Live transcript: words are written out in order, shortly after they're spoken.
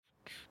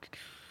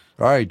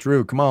All right,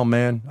 Drew, come on,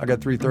 man. I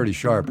got 3:30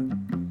 sharp.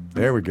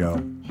 There we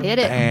go. Hit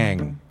it.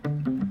 Bang.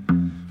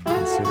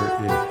 Consider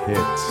it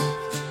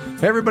hit.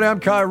 Hey, everybody, I'm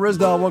Kai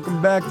Ryssdal.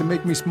 Welcome back to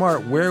Make Me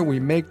Smart, where we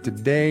make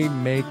today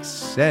make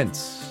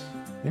sense.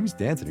 Amy's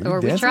dancing. Or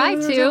we try to.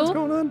 What's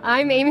going on?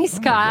 I'm Amy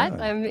Scott.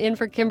 I'm in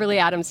for Kimberly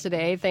Adams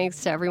today.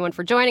 Thanks to everyone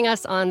for joining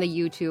us on the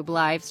YouTube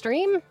live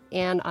stream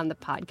and on the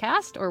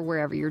podcast or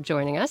wherever you're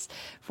joining us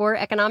for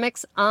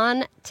Economics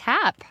on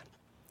Tap.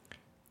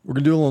 We're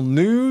going to do a little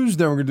news,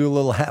 then we're going to do a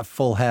little half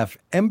full, half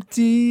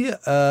empty,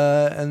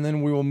 and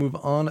then we will move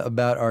on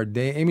about our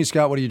day. Amy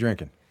Scott, what are you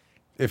drinking,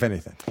 if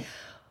anything?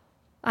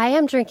 I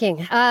am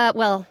drinking.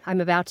 Well,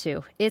 I'm about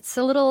to. It's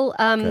a little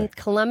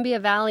Columbia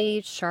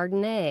Valley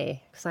Chardonnay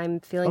because I'm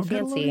feeling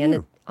fancy.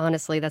 And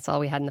honestly, that's all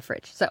we had in the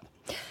fridge. So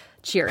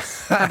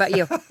cheers. How about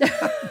you?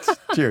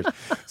 Cheers.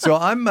 So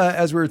I'm,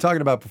 as we were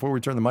talking about before we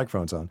turned the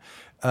microphones on,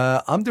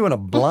 I'm doing a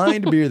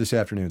blind beer this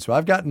afternoon. So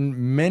I've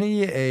gotten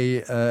many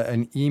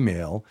an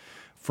email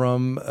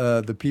from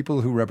the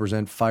people who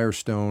represent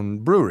Firestone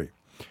Brewery,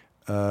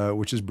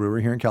 which is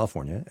brewery here in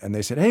California. And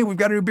they said, hey, we've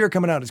got a new beer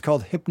coming out. It's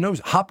called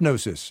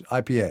Hopnosis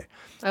IPA.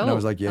 Oh, and I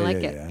was like, yeah.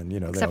 And,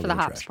 except for the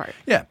hops part.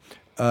 Yeah.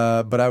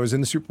 But I was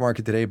in the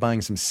supermarket today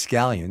buying some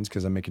scallions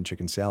because I'm making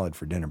chicken salad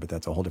for dinner, but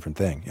that's a whole different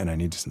thing. And I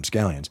need some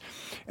scallions.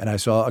 And I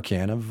saw a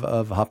can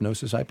of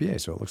Hopnosis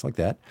IPA. So it looks like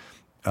that.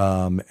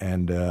 I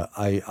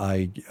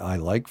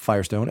like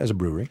Firestone as a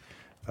brewery.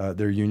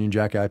 Their Union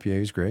Jack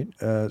IPA is great.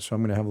 So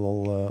I'm going to have a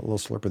little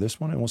slurp of this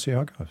one, and we'll see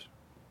how it goes.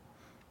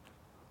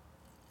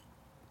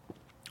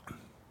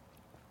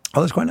 Oh,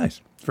 that's quite nice.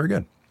 It's very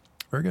good.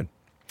 Very good.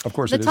 Of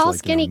course, the it is tall, like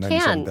skinny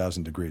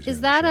 97,000 degrees.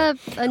 Is that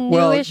a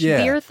newish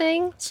beer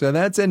thing? So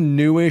that's a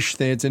newish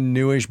thing. It's a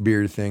newish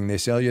beer thing. They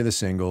sell you the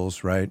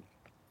singles, right?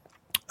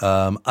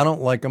 I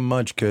don't like them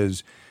much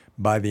because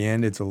by the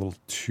end, it's a little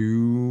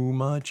too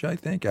much, I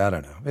think. I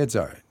don't know. It's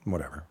all right.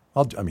 Whatever.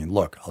 I'll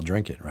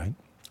drink it, right?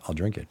 I'll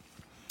drink it.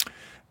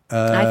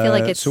 I feel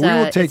like it's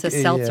a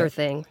seltzer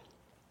thing.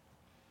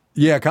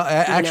 Yeah,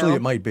 actually,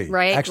 it might be.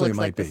 Right? Actually, it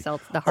might be.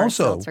 The hard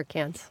seltzer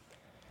cans.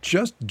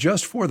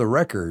 Just for the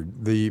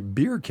record, the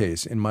beer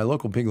case in my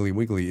local Piggly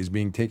Wiggly is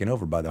being taken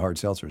over by the hard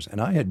seltzers. And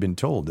I had been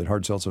told that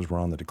hard seltzers were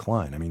on the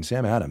decline. I mean,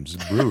 Sam Adams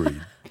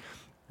Brewery,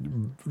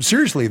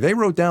 seriously, they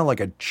wrote down like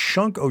a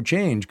chunk of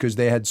change because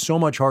they had so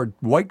much hard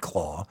White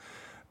Claw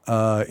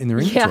in their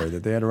inventory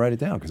that they had to write it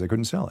down because they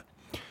couldn't sell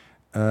it.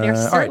 They're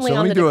certainly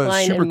on the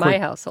decline in my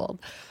household.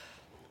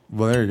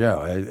 Well, there you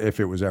go, if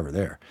it was ever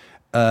there,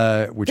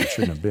 which it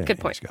shouldn't have been. Good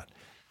point. Scott.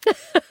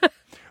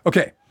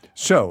 Okay.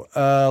 So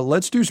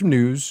let's do some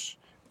news.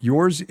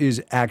 Yours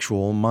is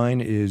actual.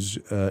 Mine is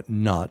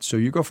not. So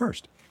you go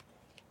first.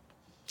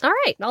 All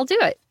right. I'll do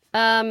it.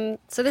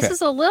 So this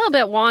is a little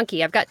bit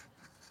wonky. I've got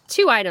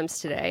two items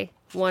today.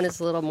 One is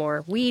a little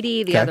more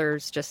weedy. The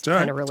other's just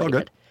kind of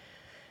related.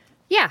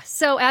 Yeah.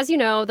 So as you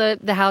know,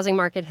 the housing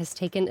market has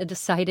taken a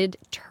decided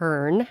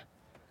turn.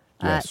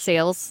 Yes.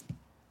 Sales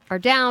are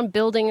down.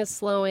 Building is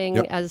slowing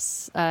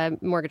as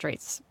mortgage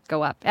rates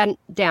go up and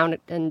down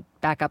and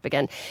back up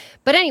again.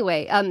 But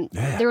anyway,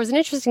 there was an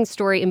interesting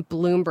story in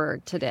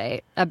Bloomberg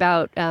today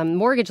about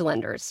mortgage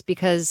lenders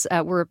because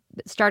we're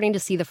starting to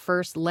see the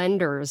first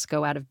lenders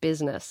go out of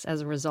business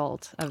as a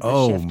result of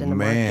the shift in the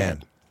market.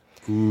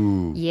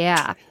 Ooh.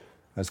 Yeah.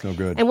 That's no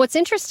good. And what's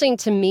interesting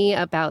to me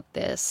about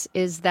this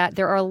is that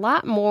there are a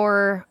lot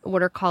more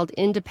what are called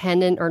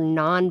independent or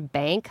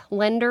non-bank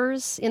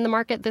lenders in the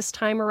market this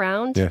time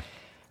around. Yeah.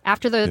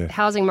 After the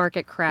housing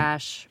market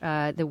crash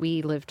that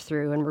we lived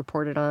through and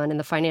reported on in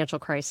the financial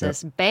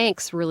crisis,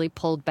 banks really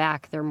pulled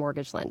back their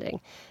mortgage lending.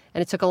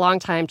 And it took a long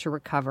time to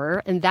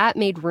recover. And that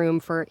made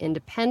room for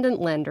independent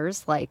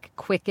lenders like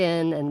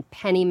Quicken and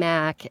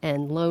PennyMac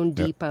and Loan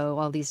Depot,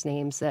 all these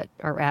names that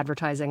are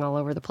advertising all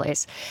over the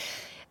place.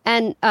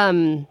 And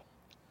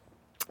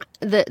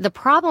the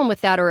problem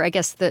with that, or I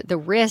guess the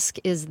risk,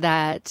 is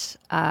that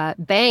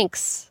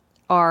banks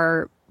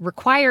are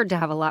required to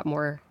have a lot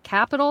more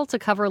capital to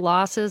cover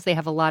losses. They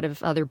have a lot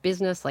of other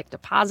business like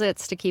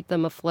deposits to keep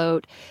them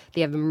afloat.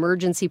 They have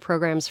emergency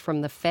programs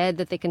from the Fed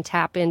that they can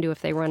tap into if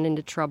they run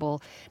into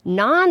trouble.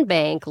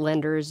 Non-bank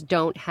lenders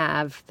don't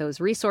have those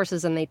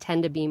resources, and they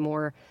tend to be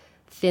more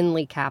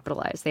thinly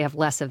capitalized. They have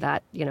less of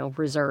that,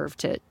 reserve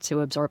to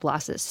absorb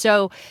losses.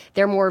 So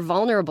they're more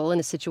vulnerable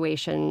in a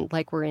situation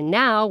like we're in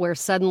now, where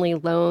suddenly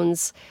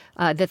loans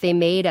that they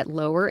made at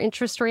lower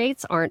interest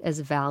rates aren't as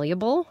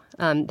valuable.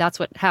 That's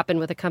what happened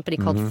with a company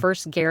called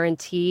First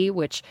Guarantee,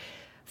 which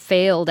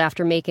failed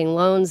after making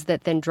loans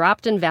that then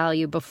dropped in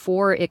value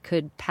before it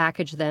could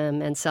package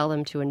them and sell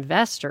them to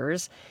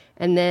investors.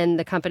 And then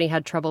the company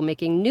had trouble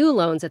making new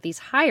loans at these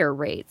higher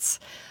rates.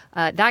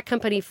 That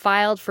company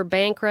filed for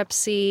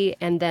bankruptcy,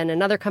 and then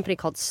another company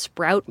called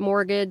Sprout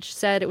Mortgage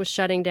said it was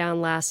shutting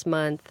down last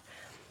month.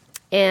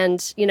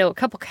 And, a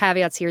couple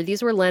caveats here.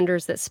 These were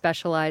lenders that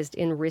specialized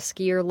in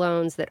riskier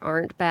loans that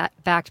aren't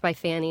backed by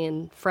Fannie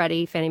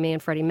Mae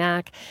and Freddie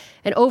Mac.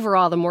 And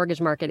overall, the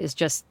mortgage market is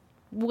just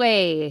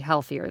way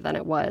healthier than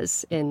it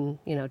was in,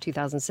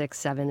 2006,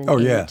 7, and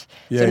 8.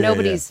 Yeah. So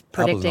nobody's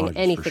predicting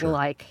anything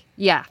like,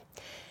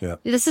 Yeah.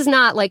 This is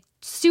not like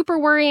super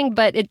worrying,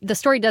 but the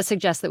story does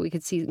suggest that we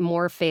could see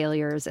more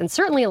failures and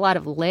certainly a lot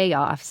of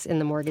layoffs in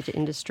the mortgage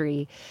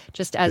industry,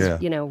 just as,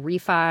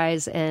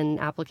 refis and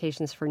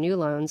applications for new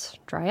loans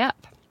dry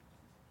up.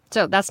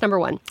 So that's number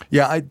one.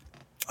 Yeah,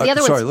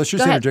 sorry, let's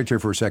just Go interject here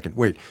for a second.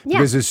 Wait, Yeah.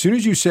 because as soon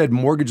as you said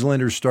mortgage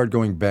lenders start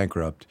going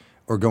bankrupt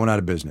or going out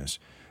of business,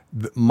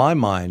 my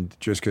mind,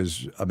 just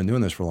because I've been doing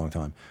this for a long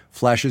time,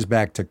 flashes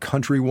back to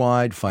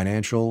Countrywide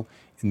Financial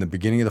in the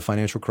beginning of the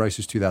financial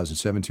crisis,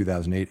 2007,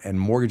 2008, and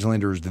mortgage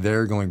lenders,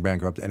 they're going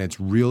bankrupt. And it's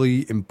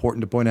really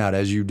important to point out,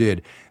 as you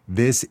did,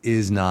 this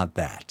is not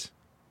that.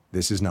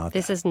 This is not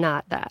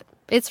that.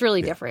 It's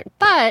really different.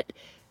 But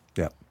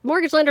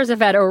mortgage lenders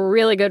have had a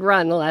really good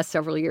run the last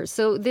several years.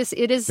 So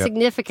it is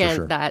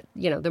significant that,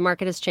 the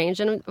market has changed.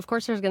 And of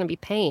course, there's going to be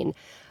pain.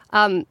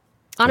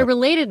 On a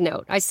related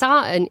note, I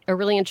saw a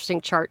really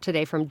interesting chart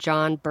today from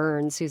John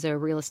Burns, who's a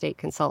real estate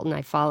consultant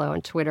I follow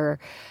on Twitter.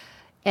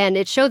 And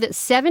it showed that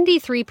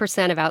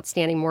 73% of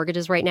outstanding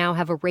mortgages right now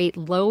have a rate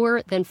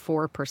lower than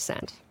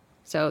 4%.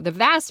 So the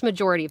vast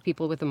majority of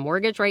people with a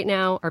mortgage right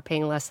now are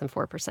paying less than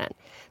 4%.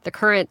 The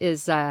current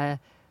is, I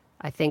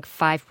think,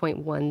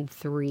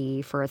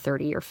 5.13 for a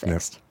 30-year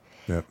fixed.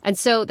 Yep. And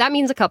so that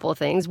means a couple of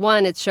things.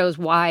 One, it shows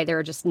why there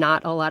are just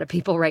not a lot of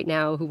people right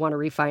now who want to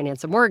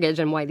refinance a mortgage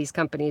and why these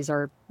companies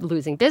are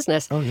losing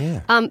business. Oh, yeah.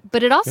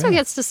 But it also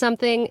gets to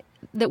something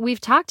that we've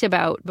talked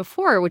about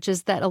before, which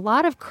is that a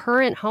lot of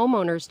current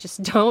homeowners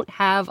just don't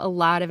have a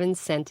lot of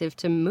incentive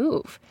to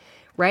move,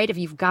 right? If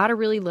you've got a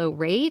really low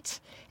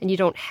rate and you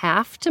don't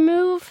have to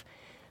move,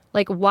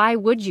 like, why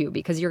would you?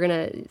 Because you're going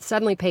to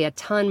suddenly pay a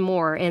ton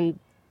more. And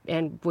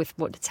with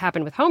what's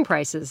happened with home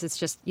prices, it's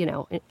just,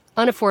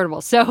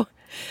 unaffordable. So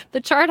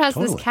the chart has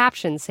this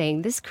caption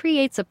saying, this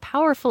creates a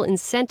powerful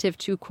incentive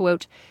to,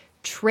 quote,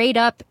 trade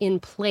up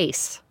in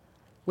place,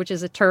 which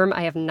is a term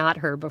I have not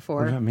heard before.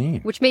 What does that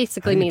mean? Which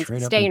basically means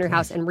stay in your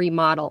house and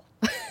remodel.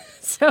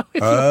 So if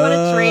you want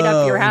to trade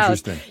up your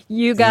house,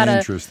 you got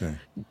to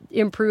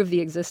improve the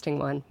existing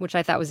one, which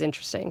I thought was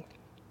interesting.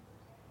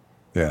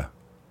 Yeah.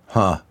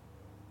 Huh.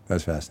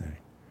 That's fascinating.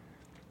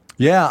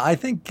 Yeah, I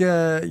think,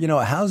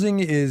 housing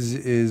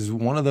is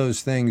one of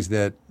those things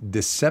that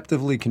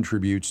deceptively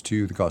contributes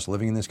to the cost of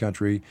living in this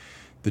country,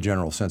 the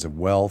general sense of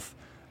wealth,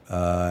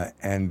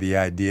 and the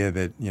idea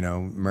that,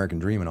 American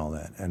dream and all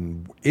that.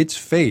 And its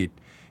fate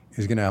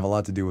is going to have a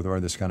lot to do with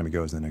where this economy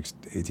goes in the next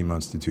 18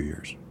 months to 2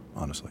 years,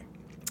 honestly.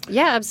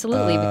 Yeah,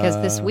 absolutely.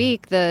 Because this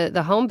week,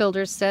 the home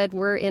builders said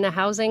we're in a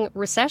housing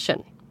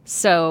recession.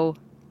 So...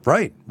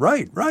 Right.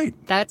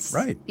 That's,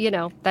 right.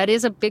 That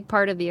is a big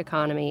part of the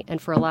economy. And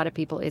for a lot of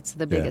people, it's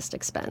the biggest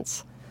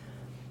expense.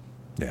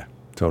 Yeah,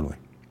 totally.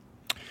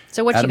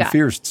 So what Adam you got?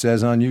 Fierce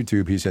says on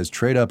YouTube, he says,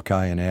 trade up,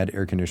 Kai, and add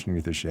air conditioning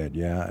to the shed.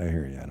 Yeah, I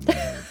hear you, Adam.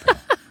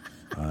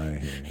 I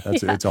hear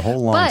you. It's a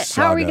whole long but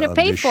saga. How are we going to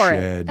pay for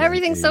it?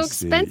 Everything's so AC.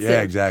 expensive.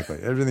 Yeah, exactly.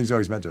 Everything's so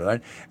expensive,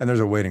 right? And there's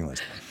a waiting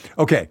list.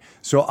 Okay,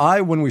 so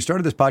when we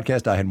started this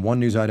podcast, I had one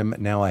news item.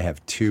 Now I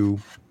have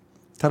two.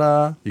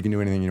 Ta-da! You can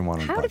do anything you want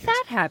on the podcast. How did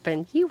that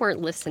happen? You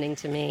weren't listening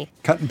to me.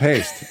 Cut and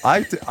paste.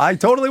 I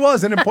totally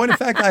was. And in point of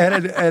fact, I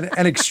had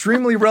an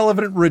extremely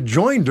relevant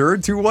rejoinder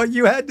to what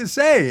you had to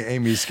say,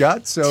 Amy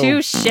Scott. So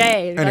touche.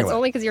 Anyway, that's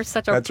only because you're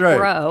such a that's pro.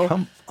 Right.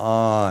 Come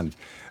on.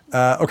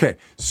 Okay,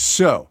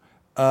 so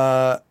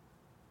I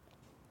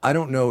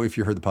don't know if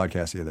you heard the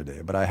podcast the other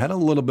day, but I had a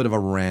little bit of a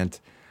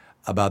rant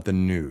about the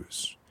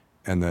news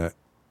and the.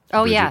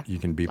 Oh, Bridget, yeah. You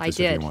can beep this I if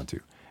did. you want to.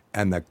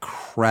 And the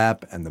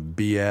crap and the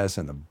BS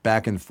and the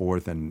back and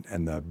forth and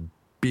the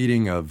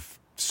beating of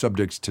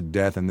subjects to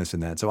death and this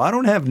and that. So I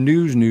don't have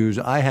news.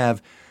 I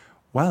have,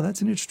 wow,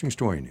 that's an interesting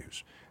story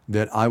news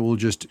that I will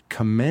just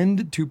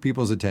commend to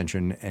people's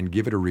attention and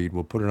give it a read.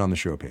 We'll put it on the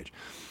show page.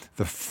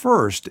 The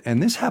first,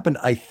 and this happened,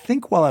 I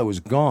think, while I was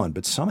gone,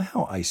 but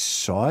somehow I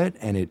saw it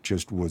and it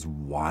just was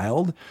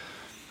wild.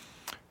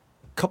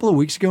 A couple of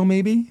weeks ago,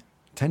 maybe,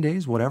 10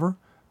 days, whatever.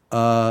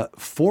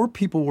 4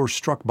 people were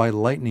struck by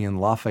lightning in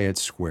Lafayette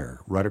Square,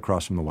 right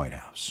across from the White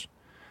House.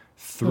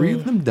 3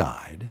 of them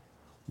died.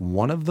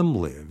 1 of them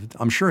lived.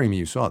 I'm sure, Amy,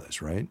 you saw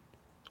this, right?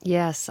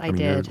 Yes, I mean,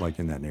 did. You're like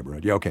in that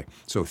neighborhood. Yeah, okay.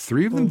 So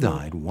 3 of them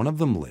died. 1 of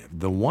them lived.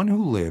 The one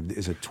who lived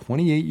is a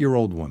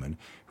 28-year-old woman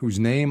whose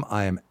name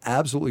I am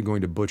absolutely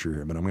going to butcher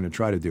here, but I'm going to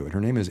try to do it.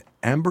 Her name is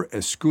Amber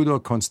Escudo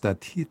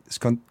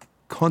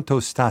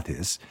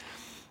Contostatis.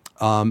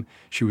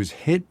 She was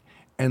hit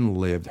and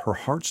lived. Her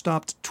heart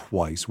stopped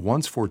twice,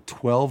 once for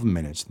 12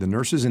 minutes. The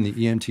nurses and the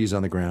EMTs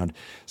on the ground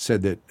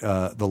said that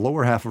the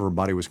lower half of her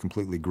body was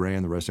completely gray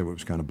and the rest of it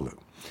was kind of blue.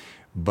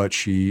 But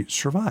she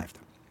survived.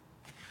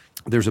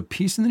 There's a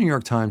piece in the New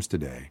York Times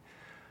today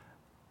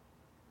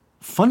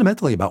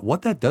fundamentally about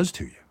what that does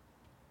to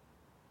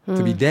you.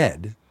 To be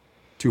dead,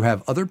 to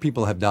have other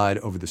people have died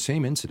over the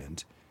same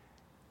incident,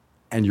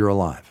 and you're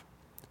alive.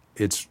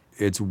 It's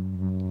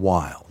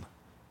wild.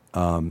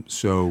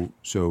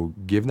 So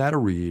give that a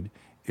read.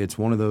 It's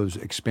one of those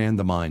expand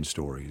the mind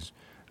stories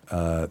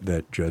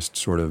that just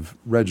sort of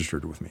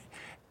registered with me.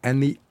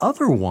 And the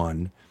other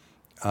one,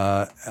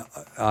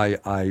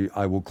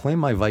 I will claim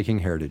my Viking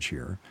heritage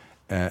here,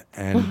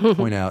 and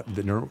point out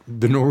that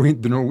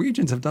the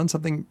Norwegians have done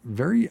something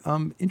very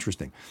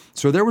interesting.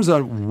 So there was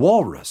a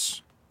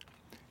walrus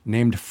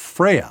named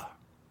Freya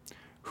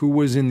who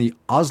was in the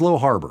Oslo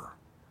harbor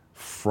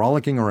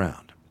frolicking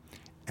around.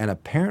 And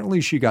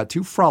apparently she got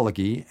too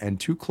frolicky and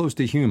too close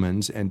to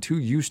humans and too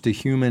used to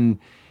human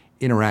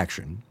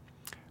interaction.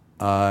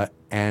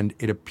 And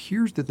it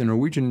appears that the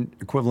Norwegian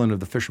equivalent of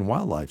the Fish and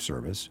Wildlife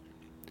Service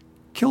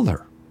killed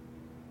her.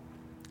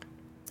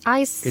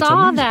 I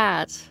saw amazing.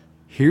 that. So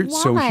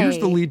here's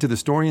the Why? lead to the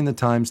story in the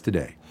Times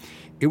today.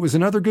 It was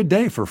another good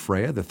day for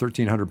Freya, the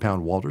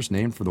 1,300-pound walrus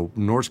named for the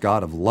Norse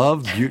god of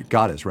love,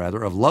 goddess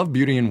rather, of love,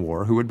 beauty, and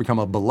war, who had become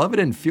a beloved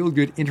and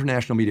feel-good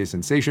international media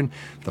sensation,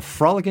 the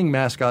frolicking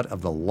mascot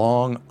of the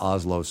long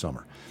Oslo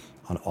summer.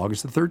 On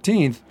August the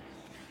 13th,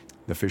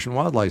 the Fish and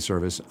Wildlife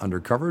Service, under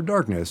cover of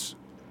darkness,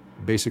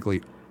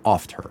 basically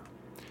offed her.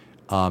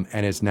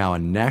 And it's now a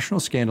national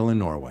scandal in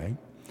Norway.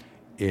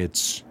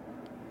 It's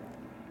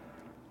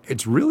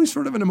really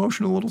sort of an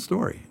emotional little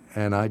story.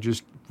 And I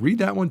just read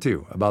that one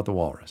too about the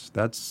walrus.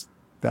 That's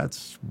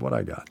what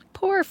I got.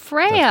 Poor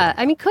Freya.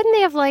 I mean, couldn't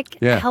they have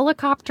Yeah.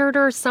 helicoptered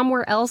her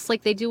somewhere else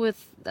like they do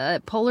with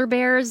polar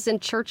bears in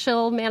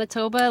Churchill,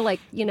 Manitoba? Like,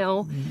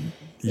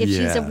 if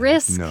she's a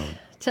risk No.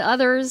 to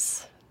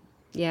others.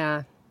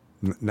 Yeah.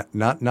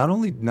 Not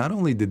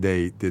only did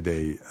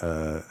they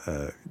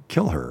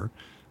kill her,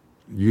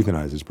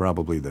 euthanize is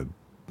probably the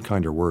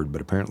kinder word,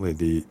 but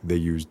apparently they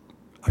used,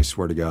 I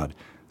swear to God,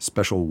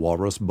 special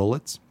walrus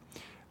bullets.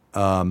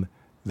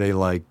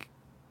 They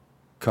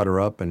cut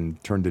her up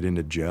and turned it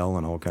into gel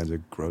and all kinds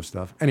of gross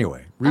stuff.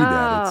 Anyway, read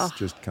that. It's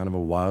just kind of a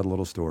wild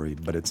little story,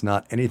 but it's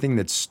not anything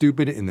that's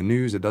stupid in the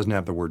news. It doesn't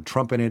have the word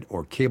Trump in it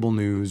or cable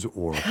news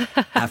or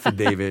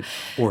affidavit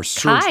or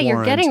search Kai, you're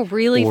warrant getting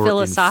really or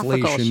philosophical.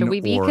 inflation Should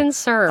we be or-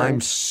 concerned?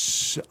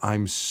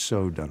 I'm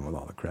so done with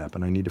all the crap,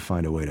 and I need to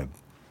find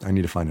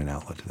an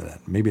outlet to that.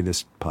 Maybe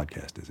this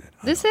podcast is it.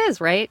 This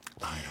is, right?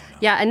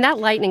 Yeah, and that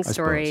lightning I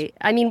story. suppose.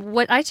 I mean,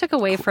 what I took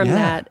away from Yeah.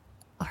 that,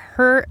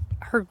 her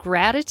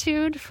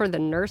gratitude for the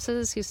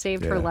nurses who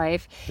saved her Yeah.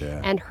 life, Yeah.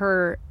 and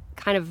her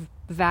kind of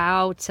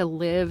vow to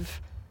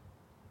live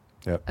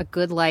Yep. a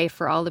good life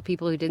for all the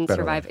people who didn't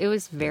Better survive. life. It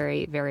was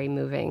very, very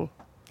moving.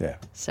 Yeah.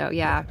 So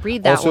yeah,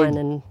 read that Also, one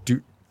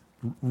and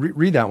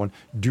read that one.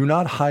 Do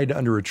not hide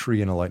under a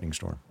tree in a lightning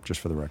storm,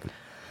 just for the record.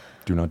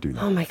 Do not do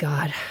that. oh my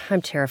God,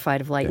 I'm terrified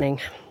of lightning.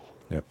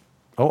 Yep.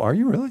 Oh, are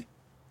you really?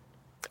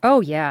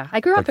 Oh yeah, I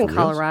grew up in for reals?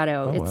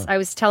 Colorado. Oh, wow. I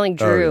was telling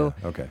Drew Oh,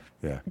 yeah. Okay.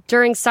 Yeah.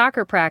 during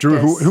soccer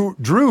practice.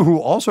 Drew, who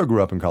also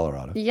grew up in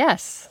Colorado.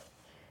 Yes.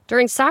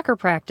 During soccer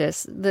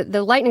practice,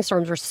 the lightning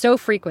storms were so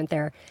frequent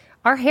there.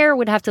 Our hair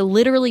would have to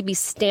literally be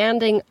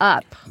standing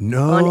up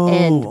No. on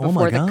end Oh, my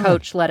before the God.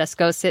 coach let us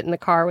go sit in the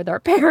car with our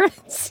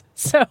parents.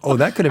 So Oh,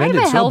 that could have I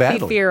ended have a so healthy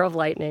badly. fear of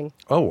lightning.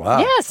 Oh, wow.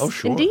 Yes, Oh,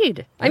 sure. indeed.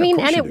 Yeah, I mean, of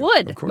course and you it do.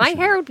 would. Of course My you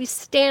hair do. would be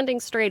standing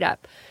straight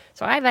up.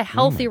 So I have a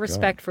healthy God.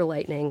 respect for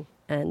lightning,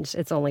 and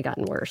it's only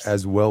gotten worse.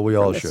 As well we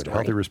all this should. story.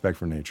 Healthy respect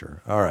for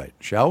nature. All right.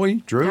 Shall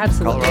we, Drew?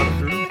 Absolutely. Colorado,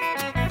 Drew?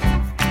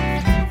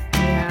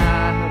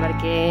 Yeah, how about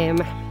a game?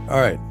 All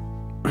right.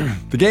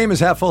 The game is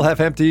half full, half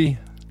empty.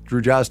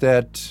 Drew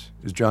Jostat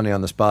is Johnny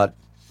on the spot.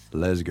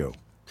 Let's go.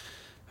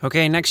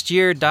 Okay, next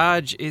year,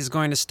 Dodge is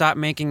going to stop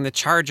making the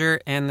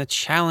Charger and the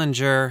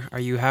Challenger. Are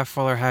you half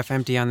full or half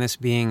empty on this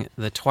being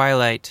the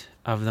twilight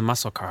of the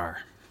muscle car?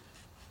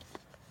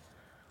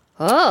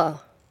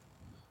 Oh,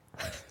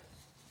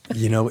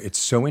 You know, it's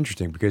so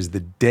interesting because the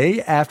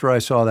day after I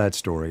saw that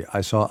story,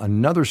 I saw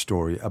another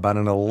story about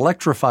an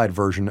electrified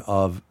version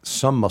of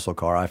some muscle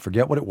car. I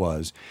forget what it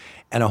was.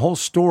 And a whole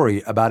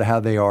story about how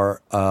they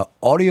are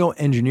audio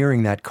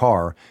engineering that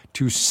car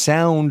to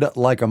sound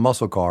like a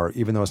muscle car,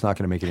 even though it's not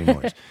going to make any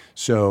noise.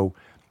 So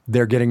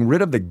they're getting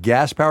rid of the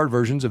gas-powered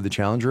versions of the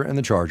Challenger and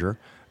the Charger.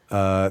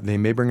 They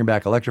may bring them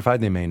back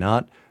electrified. They may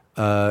not.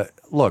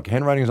 Look,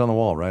 handwriting's on the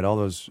wall, right? All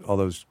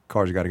those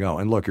cars got to go.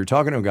 And look, you're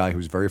talking to a guy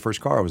whose very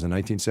first car was a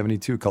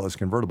 1972 Cutlass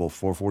convertible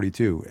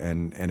 442,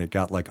 and it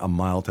got like a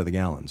mile to the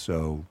gallon.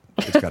 So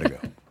it's got to go.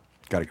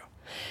 Got to go.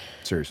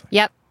 Seriously.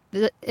 yep.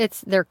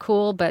 They're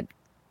cool, but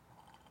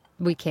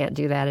we can't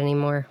do that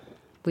anymore.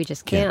 We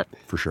just can't.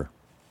 For sure.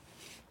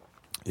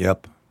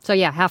 Yep. So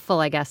yeah, half full,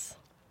 I guess.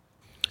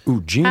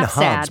 Ooh, Gene Half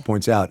Hobbs sad.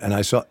 points out, and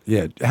I saw,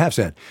 half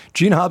sad.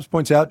 Gene Hobbs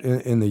points out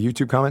in the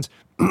YouTube comments,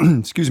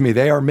 excuse me,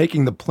 they are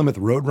making the Plymouth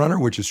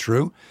Roadrunner, which is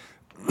true.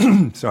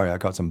 Sorry, I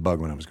caught some bug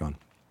when I was gone.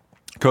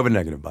 COVID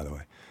negative, by the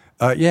way.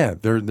 Yeah,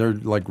 they're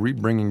like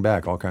bringing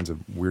back all kinds of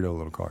weirdo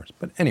little cars.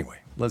 But anyway,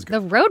 let's go.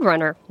 The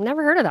Roadrunner.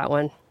 Never heard of that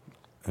one.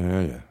 Oh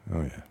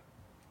yeah.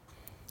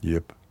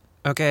 Yep.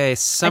 Okay, I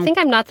think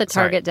I'm not the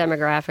target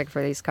demographic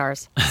for these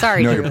cars.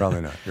 Sorry, No, Drew. you're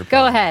probably not. You're Go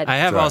probably ahead. I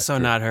have Sorry, also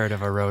Drew. not heard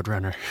of a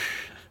Roadrunner.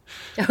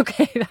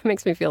 Okay, that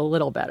makes me feel a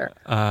little better.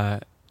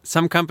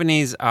 Some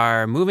companies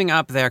are moving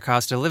up their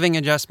cost of living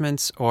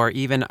adjustments or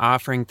even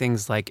offering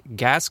things like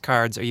gas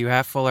cards. Are you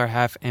half full or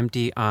half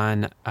empty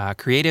on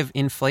creative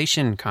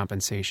inflation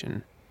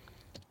compensation?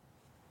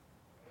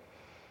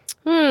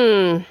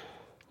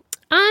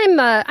 I'm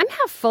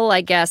half full,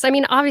 I guess. I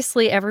mean,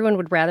 obviously, everyone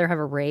would rather have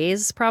a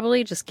raise,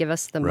 probably. Just give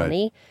us the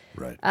money.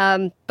 Right.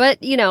 But,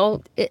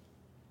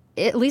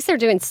 at least they're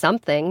doing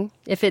something.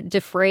 If it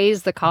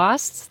defrays the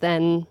costs,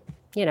 then,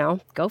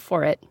 go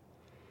for it.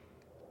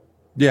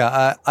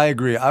 Yeah, I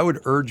agree. I would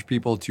urge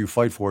people to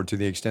fight for it to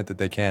the extent that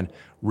they can,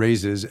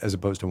 raises as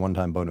opposed to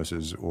one-time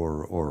bonuses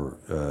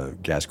or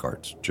gas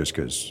cards, just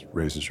because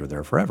raises are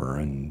there forever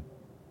and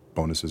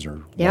bonuses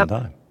are one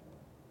time.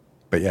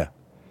 But yeah.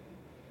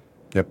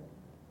 Yep.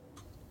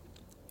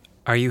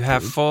 Are you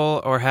half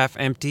full or half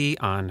empty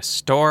on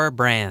store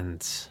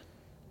brands?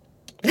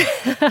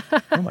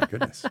 Oh, my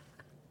goodness.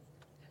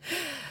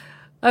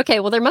 Okay,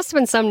 well, there must have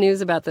been some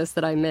news about this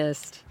that I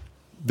missed.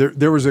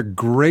 There was a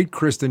great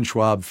Kristen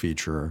Schwab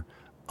feature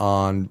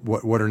on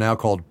what are now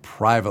called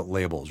private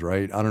labels,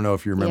 right? I don't know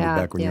if you remember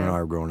back when you and I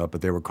were growing up,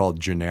 but they were called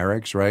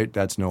generics, right?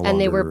 That's no longer. And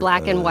they were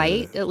black and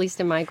white, at least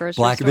in my grocery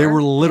store. They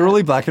were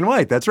literally black and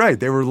white. That's right.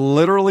 They were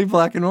literally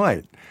black and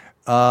white.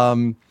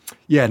 Now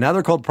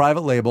they're called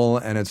private label,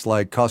 and it's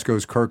like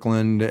Costco's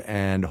Kirkland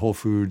and Whole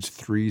Foods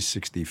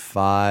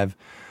 365.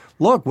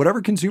 Look,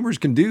 whatever consumers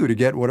can do to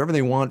get whatever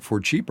they want for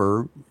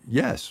cheaper,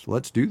 yes,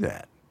 let's do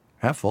that.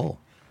 Half full.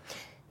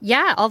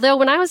 Yeah, although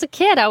when I was a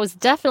kid, I was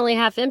definitely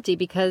half empty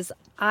because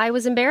I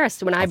was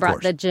embarrassed when I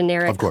brought the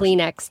generic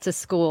Kleenex to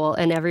school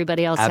and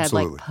everybody else had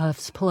like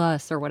Puffs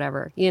Plus or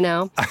whatever,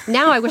 Now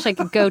I wish I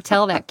could go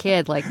tell that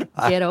kid,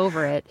 get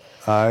over it.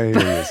 I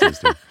hear you,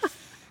 sister.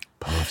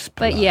 Puffs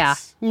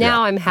Plus. But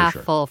now I'm half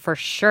full for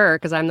sure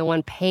because I'm the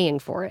one paying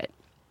for it.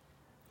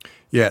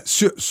 Yeah,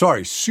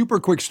 sorry, super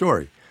quick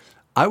story.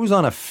 I was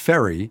on a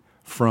ferry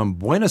from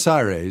Buenos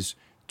Aires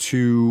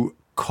to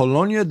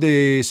Colonia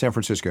de San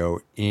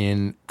Francisco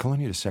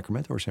Colonia de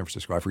Sacramento or San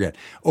Francisco, I forget,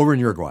 over in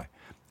Uruguay.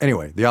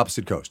 Anyway, the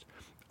opposite coast.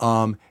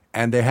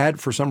 And they had,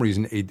 for some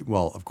reason,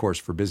 of course,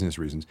 for business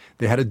reasons,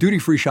 they had a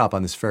duty-free shop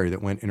on this ferry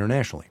that went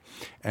internationally.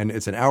 And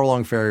it's an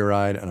hour-long ferry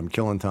ride, and I'm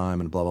killing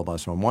time and blah, blah, blah.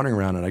 So I'm wandering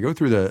around, and I go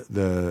through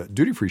the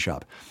duty-free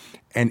shop.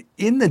 And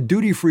in the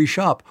duty-free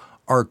shop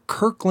are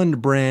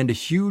Kirkland brand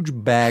huge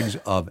bags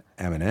of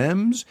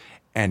M&Ms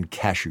and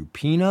cashew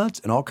peanuts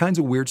and all kinds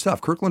of weird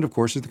stuff. Kirkland, of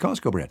course, is the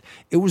Costco brand.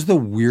 It was the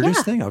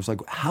weirdest thing. I was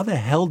like, how the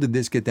hell did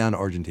this get down to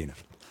Argentina?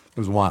 It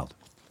was wild.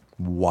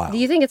 Wild. Do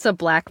you think it's a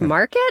black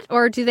market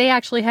or do they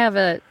actually have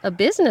a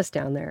business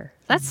down there?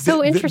 That's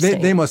so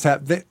interesting. They must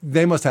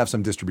have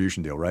some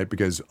distribution deal, right?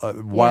 Because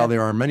while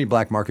there are many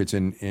black markets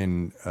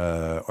in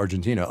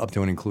Argentina, up to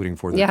and including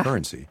for their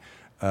currency,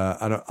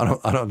 I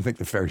don't think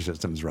the ferry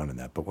system is running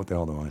that. But what the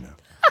hell do I know?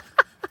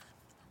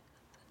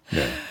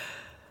 Yeah.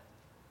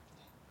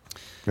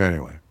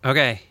 Anyway.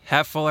 Okay,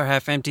 half full or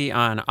half empty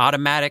on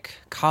automatic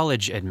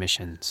college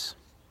admissions.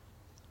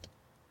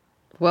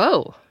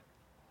 Whoa.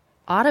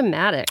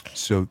 Automatic.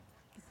 So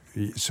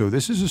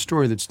this is a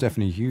story that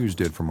Stephanie Hughes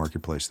did for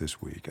Marketplace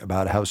this week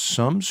about how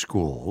some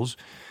schools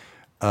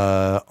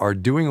are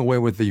doing away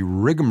with the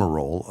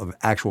rigmarole of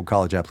actual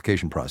college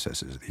application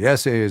processes, the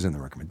essays and the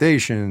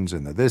recommendations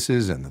and the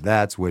thises and the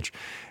that's, which,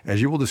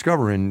 as you will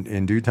discover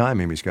in due time,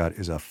 Amy Scott,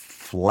 is a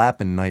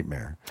flapping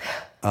nightmare.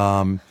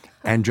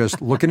 And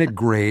just looking at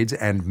grades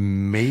and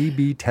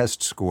maybe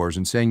test scores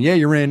and saying, yeah,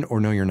 you're in or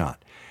no, you're not.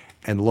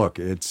 And look,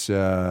 it's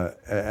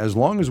as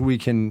long as we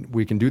can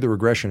do the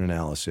regression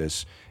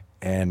analysis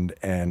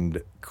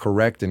and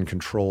correct and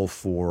control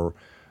for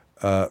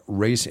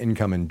race,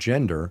 income, and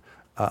gender,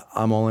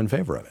 I'm all in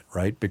favor of it,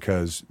 right?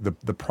 Because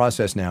the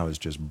process now is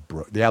just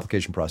the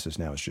application process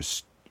now is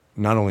just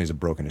not only is it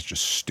broken, it's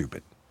just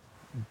stupid,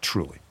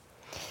 truly.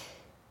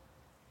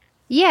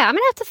 Yeah, I'm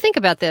gonna have to think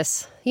about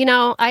this.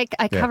 I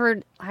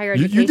covered higher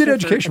education. You did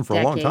education for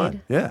a long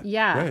decade. time.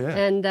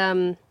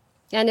 Yeah.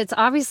 And it's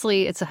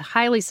a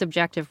highly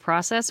subjective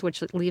process,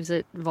 which leaves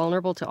it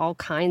vulnerable to all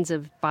kinds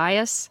of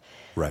bias.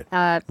 Right.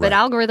 But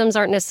algorithms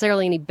aren't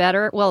necessarily any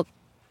better. Well,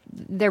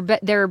 they're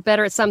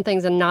better at some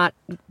things and not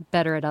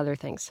better at other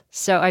things.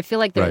 So I feel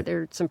like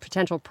there are some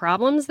potential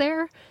problems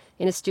there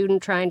in a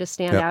student trying to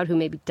stand out who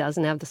maybe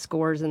doesn't have the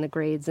scores and the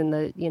grades and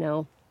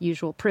the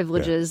usual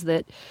privileges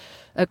that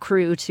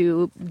accrue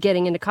to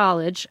getting into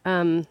college.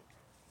 But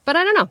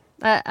I don't know.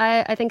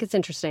 I think it's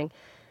interesting.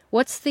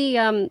 What's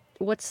the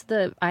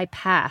I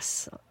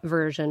pass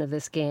version of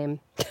this game?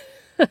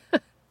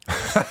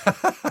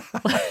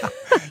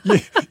 I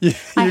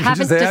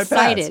haven't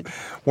decided.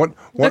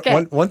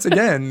 Once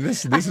again,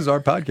 this is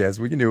our podcast.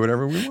 We can do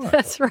whatever we want.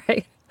 That's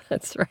right.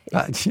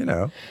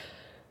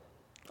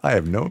 I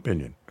have no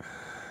opinion.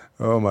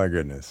 Oh, my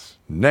goodness.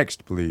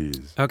 Next,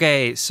 please.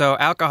 Okay, so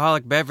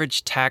alcoholic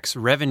beverage tax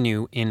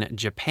revenue in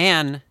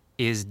Japan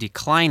is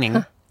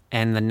declining,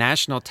 and the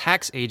National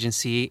Tax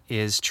Agency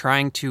is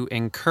trying to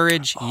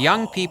encourage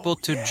young people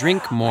to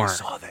drink more. I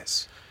saw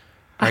this.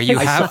 Are you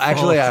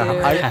actually?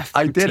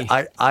 I did.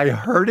 I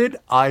heard it.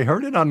 I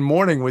heard it on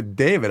Morning with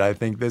David, I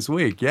think, this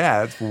week.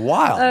 Yeah, it's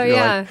wild. Oh, You're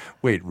yeah. like,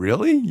 wait,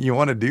 really? You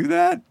want to do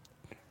that?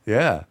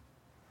 Yeah.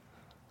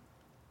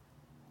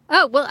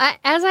 Oh, well,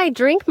 as I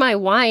drink my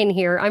wine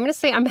here, I'm going to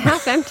say I'm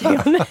half empty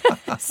on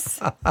this.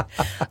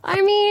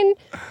 I mean,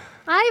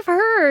 I've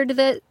heard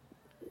that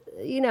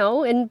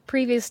in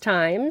previous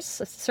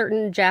times, a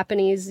certain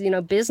Japanese,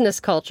 business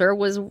culture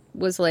was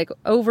like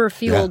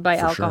overfueled by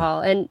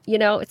alcohol. Sure. And,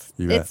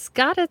 it's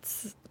got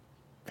its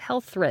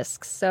health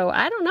risks. So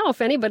I don't know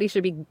if anybody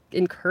should be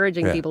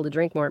encouraging people to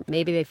drink more.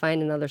 Maybe they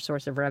find another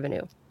source of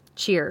revenue.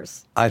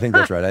 Cheers. I think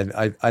that's right.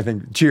 I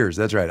think cheers.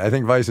 That's right. I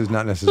think Vice is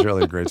not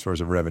necessarily a great source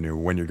of revenue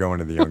when you're going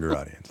to the younger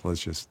audience.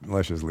 Let's just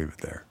leave it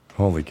there.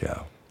 Holy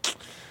cow.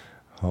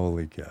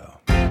 Holy cow.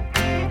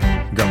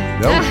 Go.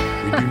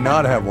 No, we do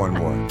not have one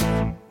more.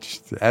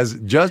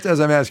 Just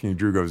as I'm asking you,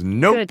 Drew goes,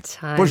 nope. Good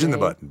timing. Pushing the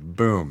button.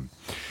 Boom.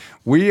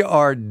 We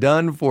are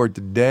done for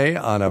today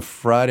on a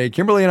Friday.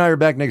 Kimberly and I are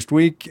back next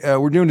week.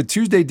 We're doing a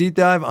Tuesday deep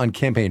dive on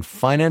campaign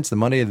finance, the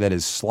money that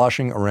is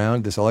sloshing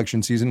around this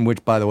election season,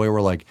 which, by the way,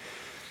 we're like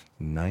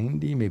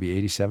 90, maybe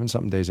 87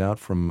 something days out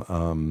from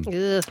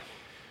the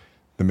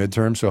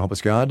midterm, so help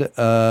us God.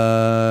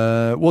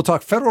 We'll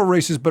talk federal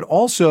races, but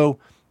also,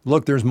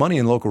 look, there's money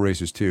in local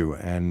races too,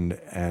 and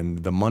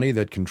the money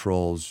that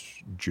controls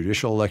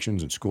judicial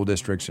elections and school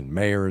districts and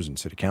mayors and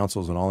city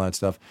councils and all that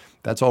stuff,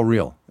 that's all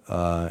real,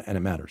 and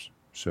it matters.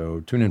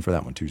 So tune in for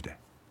that one Tuesday.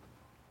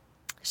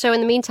 So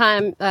in the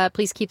meantime,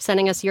 please keep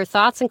sending us your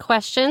thoughts and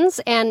questions.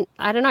 And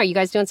I don't know, are you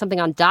guys doing something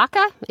on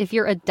DACA? If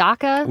you're a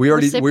DACA we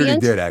already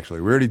did,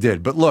 actually. We already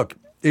did. But look,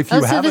 if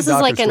you have a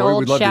DACA story,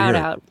 we'd love to hear it. So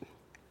this is like an old shout-out.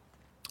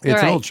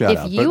 It's an old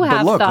shout-out. If you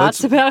have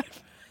thoughts about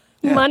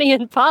money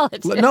and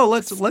politics. No,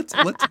 let's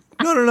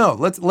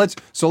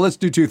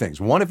do two things.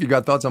 One, if you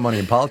got thoughts on money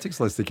and politics,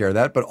 let's take care of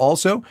that. But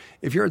also,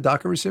 if you're a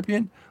DACA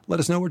recipient, let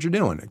us know what you're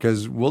doing,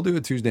 because we'll do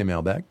a Tuesday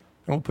mailbag, and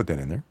we'll put that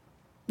in there.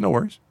 No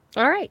worries.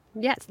 All right.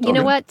 Yes. You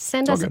know what?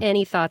 Send us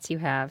any thoughts you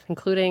have,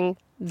 including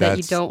that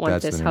you don't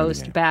want this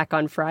host back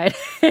on Friday.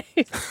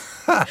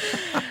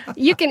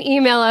 You can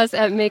email us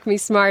at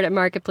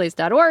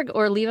makemesmart@marketplace.org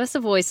or leave us a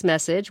voice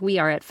message. We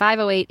are at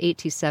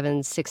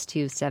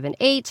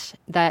 508-827-6278.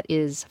 That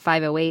is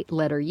 508,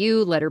 letter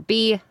U, letter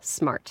B,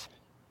 SMART.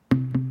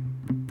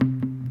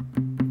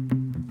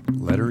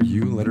 Letter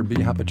U, letter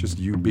B. How about just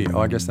UB? Oh,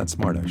 I guess that's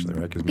smart, actually,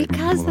 right?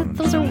 Because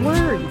those are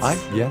words.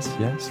 Yes.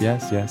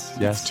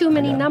 It's too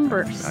many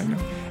numbers. I know.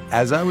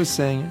 As I was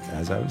saying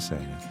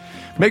it.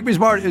 Make Me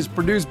Smart is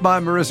produced by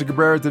Marissa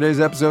Cabrera. Today's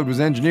episode was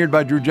engineered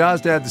by Drew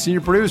Jostad. The senior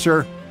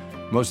producer,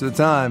 most of the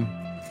time,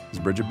 is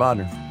Bridget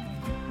Bodner.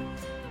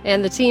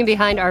 And the team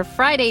behind our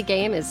Friday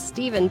game is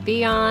Stephen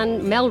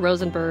Bion, Mel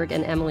Rosenberg,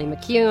 and Emily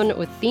McCune,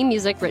 with theme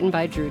music written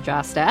by Drew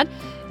Jostad.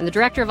 And the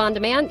director of On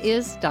Demand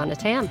is Donna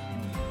Tam.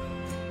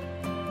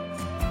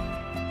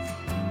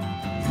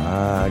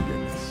 My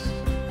goodness.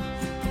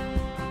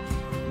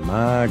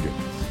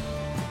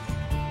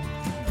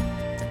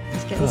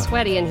 It's getting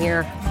sweaty in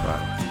here.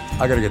 Right.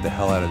 I got to get the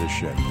hell out of this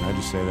shit. Can I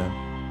just say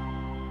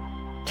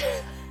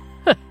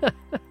that?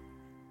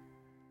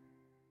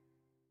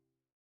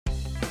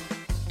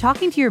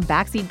 Talking to your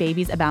backseat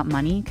babies about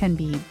money can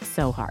be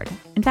so hard.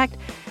 In fact,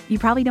 you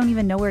probably don't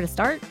even know where to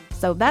start.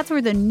 So that's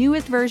where the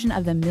newest version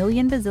of the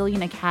Million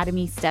Bazillion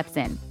Academy steps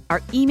in,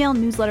 our email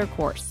newsletter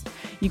course.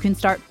 You can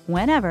start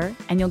whenever,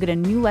 and you'll get a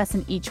new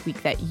lesson each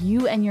week that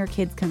you and your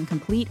kids can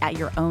complete at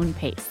your own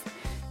pace.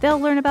 They'll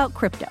learn about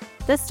crypto,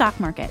 the stock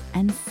market,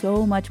 and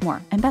so much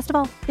more. And best of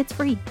all, it's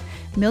free.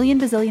 Million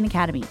Bazillion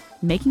Academy,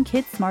 making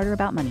kids smarter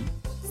about money.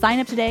 Sign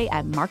up today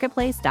at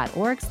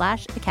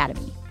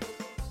marketplace.org/academy.